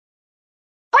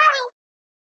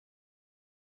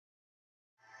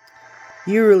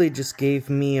You really just gave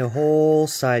me a whole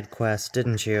side quest,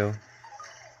 didn't you?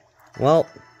 Well,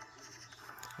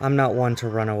 I'm not one to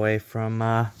run away from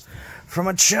a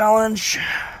challenge.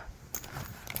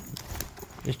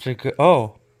 Just a good,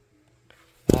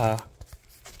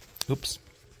 oops.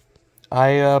 I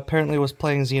apparently was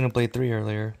playing Xenoblade 3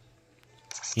 earlier.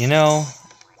 You know,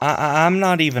 I'm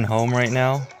not even home right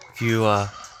now. If you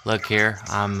look here,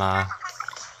 I'm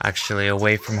actually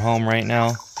away from home right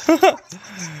now.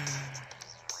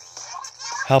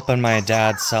 Helping my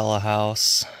dad sell a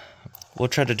house. We'll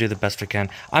try to do the best we can.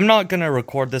 I'm not gonna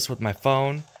record this with my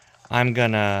phone. I'm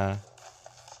gonna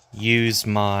use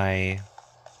my...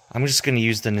 I'm just gonna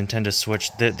use the Nintendo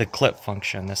Switch, the clip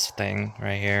function, this thing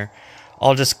right here.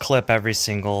 I'll just clip every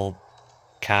single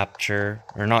capture,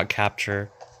 or not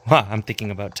capture. I'm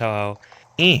thinking about Toho.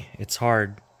 It's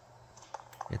hard.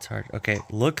 It's hard. Okay,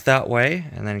 look that way,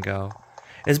 and then go.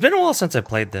 It's been a while since I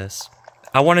played this.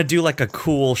 I want to do like a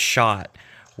cool shot,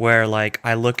 where like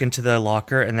I look into the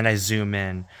locker, and then I zoom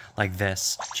in, like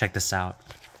this. Check this out.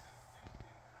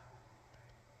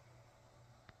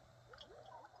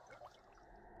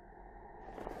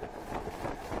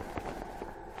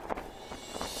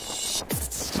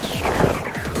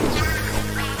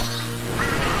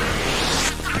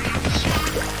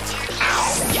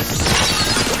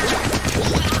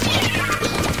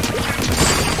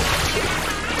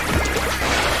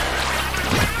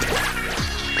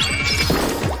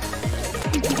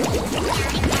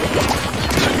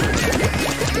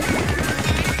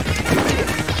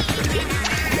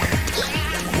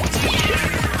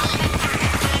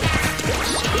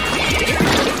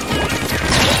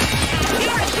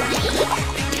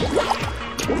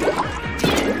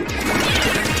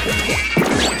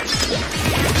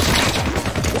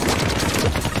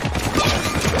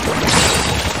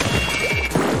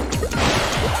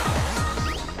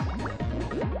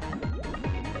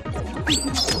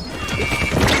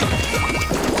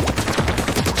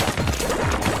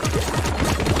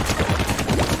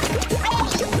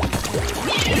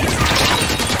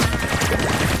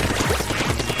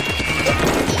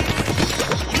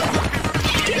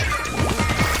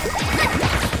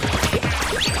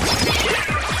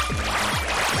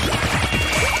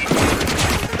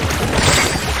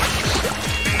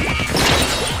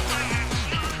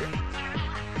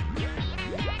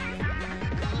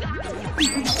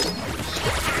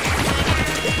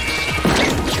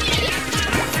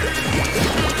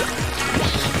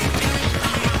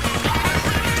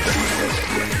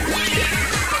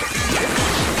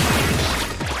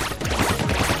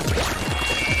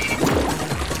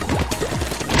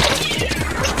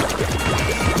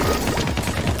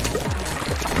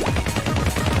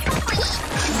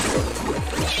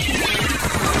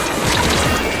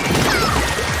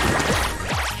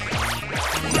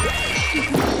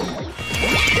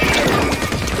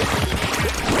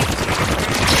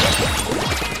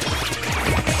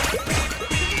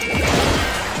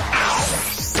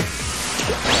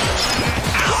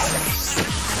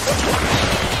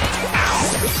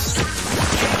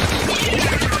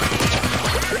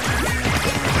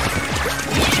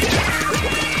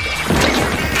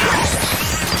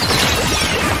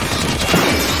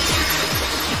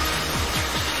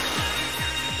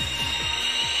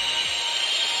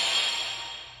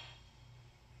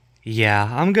 Yeah,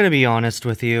 I'm gonna be honest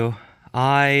with you.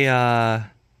 I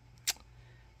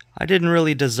didn't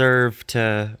really deserve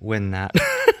to win that.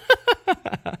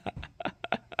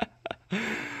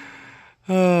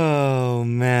 Oh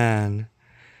man.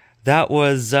 That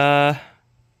was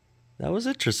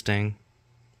interesting.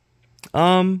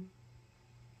 Yeah,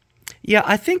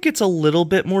 I think it's a little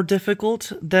bit more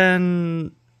difficult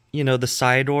than, you know, the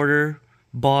side order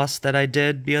boss that I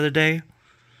did the other day.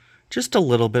 Just a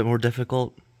little bit more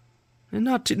difficult. And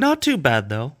not too bad,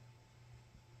 though.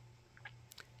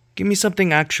 Give me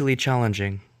something actually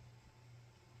challenging.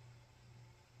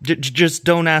 Just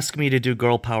don't ask me to do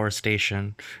Girl Power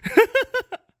Station.